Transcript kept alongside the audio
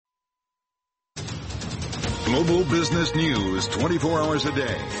Global business news 24 hours a day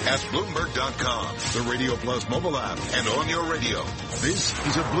at Bloomberg.com, the Radio Plus mobile app, and on your radio. This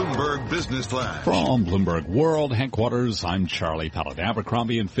is a Bloomberg Business Flash. From Bloomberg World Headquarters, I'm Charlie Pellet.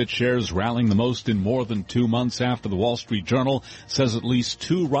 Abercrombie & Fitch shares rallying the most in more than 2 months after the Wall Street Journal says at least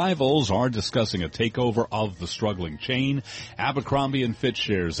two rivals are discussing a takeover of the struggling chain. Abercrombie & Fitch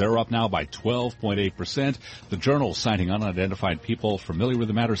shares, they're up now by 12.8%. The Journal, citing unidentified people familiar with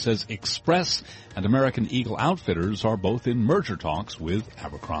the matter, says Express and American Eagle Outfitters are both in merger talks with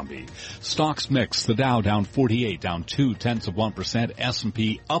Abercrombie. Stocks mix. The Dow down 48, down 0.2%.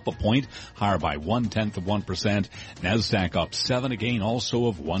 S&P up a point, higher by 0.1%. Nasdaq up 7, a gain also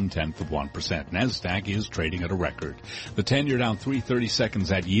of 0.1%. Nasdaq is trading at a record. The 10-year down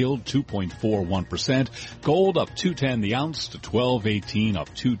 3/32 at yield, 2.41%. Gold up 2.10 the ounce to 12.18, up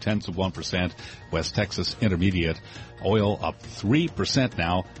 0.2%. West Texas Intermediate oil up 3%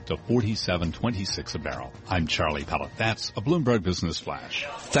 now to 47.26 a barrel. I'm Charlie Pellet. That's a Bloomberg Business Flash.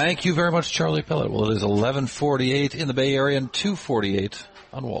 Thank you very much, Charlie Pellet. Well, it is 11:48 in the Bay Area and 2:48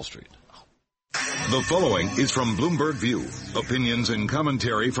 on Wall Street. The following is from Bloomberg View. Opinions and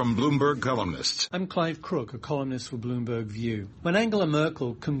commentary from Bloomberg columnists. I'm Clive Crook, a columnist for Bloomberg View. When Angela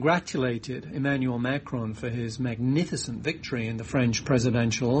Merkel congratulated Emmanuel Macron for his magnificent victory in the French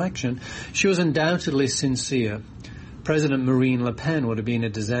presidential election, she was undoubtedly sincere. President Marine Le Pen would have been a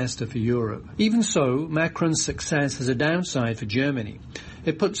disaster for Europe. Even so, Macron's success has a downside for Germany.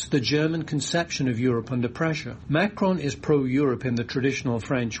 It puts the German conception of Europe under pressure. Macron is pro-Europe in the traditional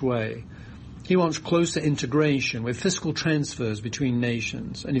French way. He wants closer integration with fiscal transfers between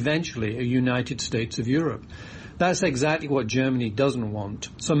nations and eventually a United States of Europe. That's exactly what Germany doesn't want.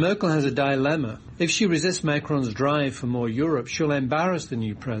 So Merkel has a dilemma. If she resists Macron's drive for more Europe, she'll embarrass the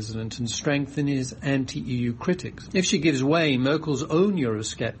new president and strengthen his anti-EU critics. If she gives way, Merkel's own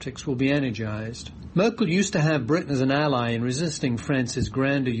Eurosceptics will be energized. Merkel used to have Britain as an ally in resisting France's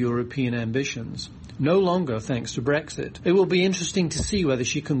grander European ambitions. No longer, thanks to Brexit. It will be interesting to see whether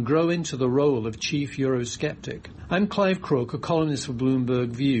she can grow into the role of chief Eurosceptic. I'm Clive Crook, a columnist for Bloomberg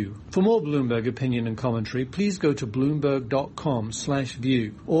View. For more Bloomberg opinion and commentary, please go to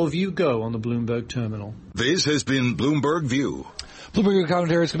Bloomberg.com/view or View Go on the Bloomberg terminal. This has been Bloomberg View. Bloomberg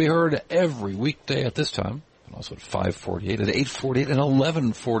commentary is going to be heard every weekday at this time, and also at 5:48, at 8:48, and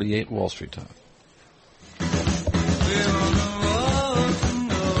 11:48 Wall Street time.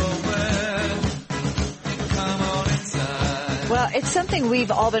 Well, it's something we've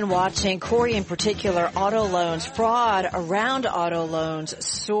all been watching. Cory, in particular, auto loans, fraud around auto loans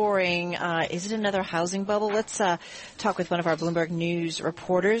soaring. Is it another housing bubble? Let's talk with one of our Bloomberg News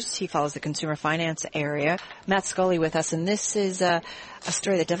reporters. He follows the consumer finance area. Matt Scully with us, and this is a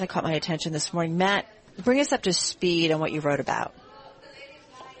story that definitely caught my attention this morning. Matt, bring us up to speed on what you wrote about.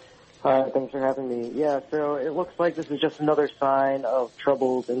 Hi, thanks for having me. Yeah, so it looks like this is just another sign of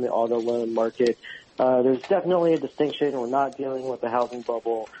troubles in the auto loan market. There's definitely a distinction. We're not dealing with a housing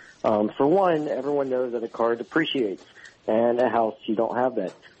bubble. For one, everyone knows that a car depreciates, and a house, you don't have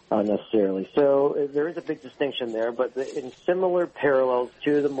that necessarily. So there is a big distinction there, but in similar parallels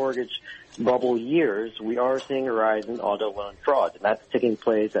to the mortgage bubble years, we are seeing a rise in auto loan fraud, and that's taking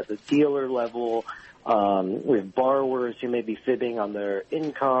place at the dealer level, with borrowers who may be fibbing on their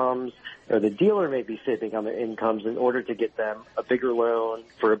incomes, or the dealer may be fibbing on their incomes in order to get them a bigger loan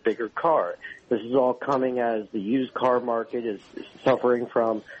for a bigger car. This is all coming as the used car market is suffering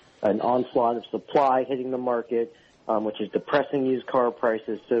from an onslaught of supply hitting the market, which is depressing used car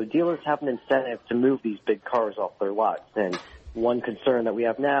prices. So dealers have an incentive to move these big cars off their lots. And one concern that we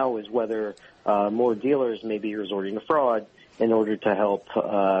have now is whether more dealers may be resorting to fraud in order to help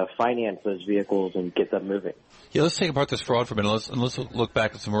finance those vehicles and get them moving. Yeah, let's take apart this fraud for a minute. Let's look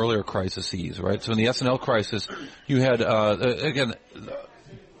back at some earlier crises, right? So in the S&L crisis, you had, again,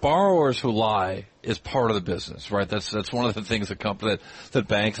 borrowers who lie is part of the business, right? That's one of the things that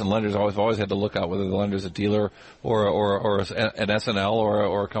banks and lenders always had to look out, whether the lender's a dealer or an S&L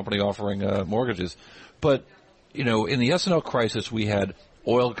or a company offering mortgages. But, you know, in the S&L crisis, we had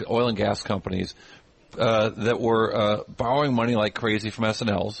oil and gas companies that were borrowing money like crazy from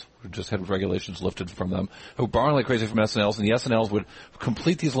S&Ls, who just had regulations lifted from them, who were borrowing like crazy from S&Ls, and the S&Ls would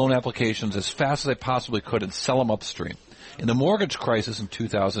complete these loan applications as fast as they possibly could and sell them upstream. In the mortgage crisis in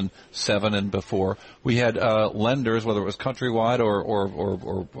 2007 and before, we had lenders, whether it was Countrywide or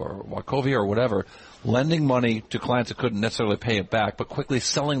Wachovia or whatever, lending money to clients that couldn't necessarily pay it back, but quickly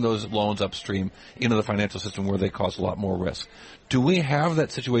selling those loans upstream into the financial system where they cause a lot more risk. Do we have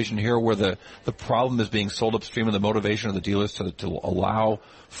that situation here where the problem is being sold upstream and the motivation of the dealers to allow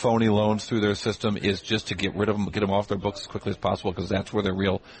phony loans through their system is just to get rid of them, get them off their books as quickly as possible because that's where their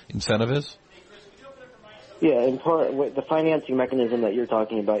real incentive is? Yeah, in part, with the financing mechanism that you're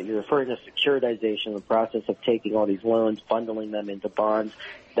talking about, you're referring to securitization, the process of taking all these loans, bundling them into bonds.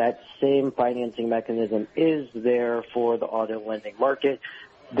 That same financing mechanism is there for the auto lending market.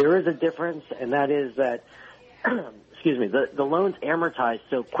 There is a difference, and that is that, excuse me, the loans amortize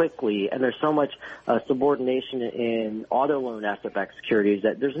so quickly, and there's so much subordination in auto loan asset-backed securities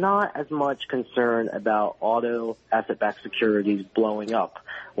that there's not as much concern about auto asset-backed securities blowing up,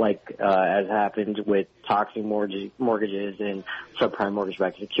 like as happened with toxic mortgages and subprime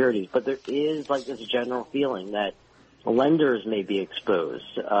mortgage-backed securities. But there is like this general feeling that lenders may be exposed.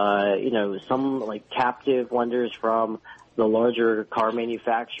 Some like captive lenders from the larger car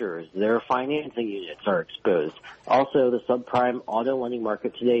manufacturers, their financing units are exposed. Also, the subprime auto lending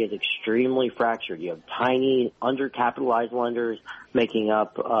market today is extremely fractured. You have tiny, undercapitalized lenders making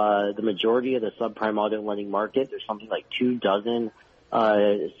up the majority of the subprime auto lending market. There's something like 24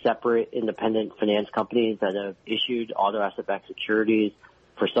 separate independent finance companies that have issued auto asset-backed securities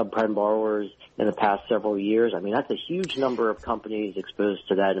for subprime borrowers in the past several years. I mean, that's a huge number of companies exposed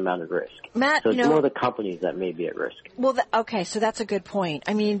to that amount of risk. Matt, so it's more the companies that may be at risk. Well, okay, so that's a good point.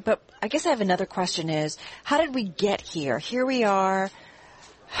 I mean, but I guess I have another question is, how did we get here? Here we are,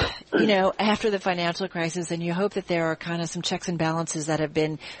 after the financial crisis, and you hope that there are kind of some checks and balances that have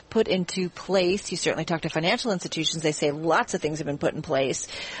been put into place. You certainly talk to financial institutions. They say lots of things have been put in place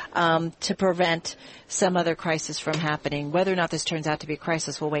to prevent some other crisis from happening. Whether or not this turns out to be a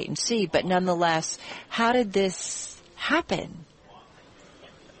crisis, we'll wait and see. But nonetheless, how did this happen?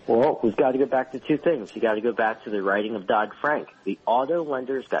 Well, we've got to go back to two things. You got to go back to the writing of Dodd-Frank. The auto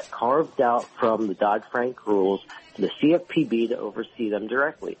lenders got carved out from the Dodd-Frank rules to the CFPB to oversee them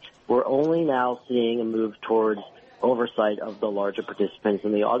directly. We're only now seeing a move towards oversight of the larger participants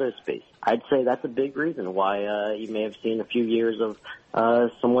in the auto space. I'd say that's a big reason why you may have seen a few years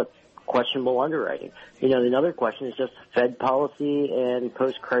of somewhat questionable underwriting. Another question is just Fed policy and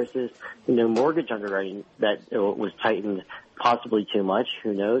post-crisis, mortgage underwriting that was tightened possibly too much.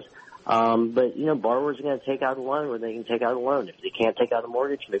 Who knows? But borrowers are going to take out a loan when they can take out a loan. If they can't take out a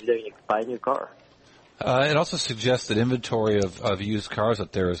mortgage, maybe they're going to buy a new car. It also suggests that inventory of used cars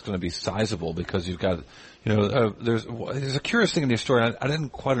out there is going to be sizable because you've got, there's a curious thing in your story. I didn't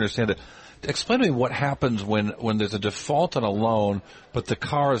quite understand it. Explain to me what happens when there's a default on a loan, but the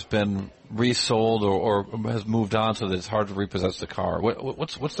car has been resold or has moved on so that it's hard to repossess the car.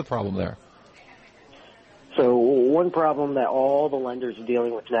 What's the problem there? So one problem that all the lenders are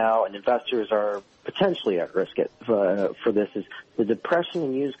dealing with now, and investors are potentially at risk for this, is the depression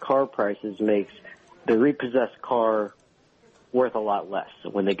in used car prices makes the repossessed car worth a lot less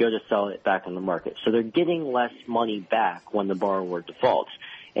when they go to sell it back on the market. So they're getting less money back when the borrower defaults.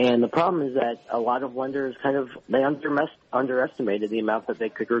 And the problem is that a lot of lenders they underestimated the amount that they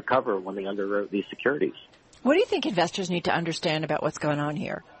could recover when they underwrote these securities. What do you think investors need to understand about what's going on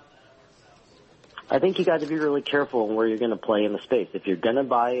here? I think you got to be really careful in where you're going to play in the space. If you're going to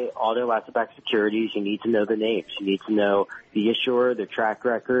buy auto asset-backed securities, you need to know the names. You need to know the issuer, their track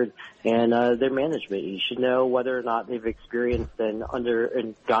record, and their management. You should know whether or not they've experienced and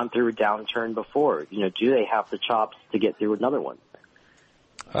gone through a downturn before. Do they have the chops to get through another one?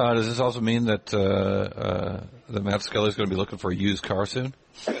 Does this also mean that Matt Scully is going to be looking for a used car soon?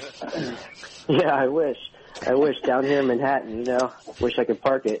 Yeah, I wish. Down here in Manhattan, wish I could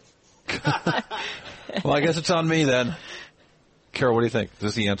park it. Well, I guess it's on me then. Carol, what do you think? Is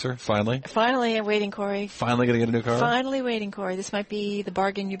this the answer, finally? Finally, I'm waiting, Cory. Finally going to get a new car? Finally waiting, Cory. This might be the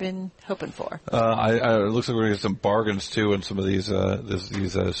bargain you've been hoping for. It looks like we're going to get some bargains, too, in some of these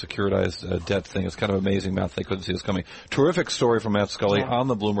securitized debt thing. It's kind of amazing, Matt. They couldn't see this coming. Terrific story from Matt Scully on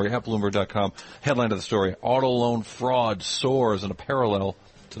the Bloomberg, at Bloomberg.com. Headline of the story, auto loan fraud soars in a parallel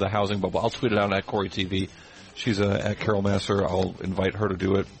to the housing bubble. I'll tweet it out at Cory TV. She's at Carol Massar. I'll invite her to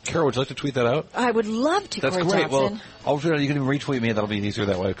do it. Carol, would you like to tweet that out? I would love to, That's Cory great. Johnson. Well, I'll tweet it out. You can even retweet me. That'll be easier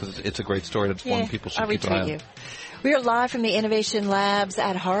that way because it's a great story. That's one people should keep an eye on. We are live from the Innovation Labs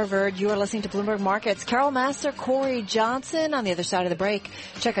at Harvard. You are listening to Bloomberg Markets. Carol Massar, Cory Johnson on the other side of the break.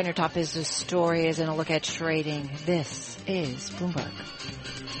 Check on your top business stories and a look at trading. This is Bloomberg.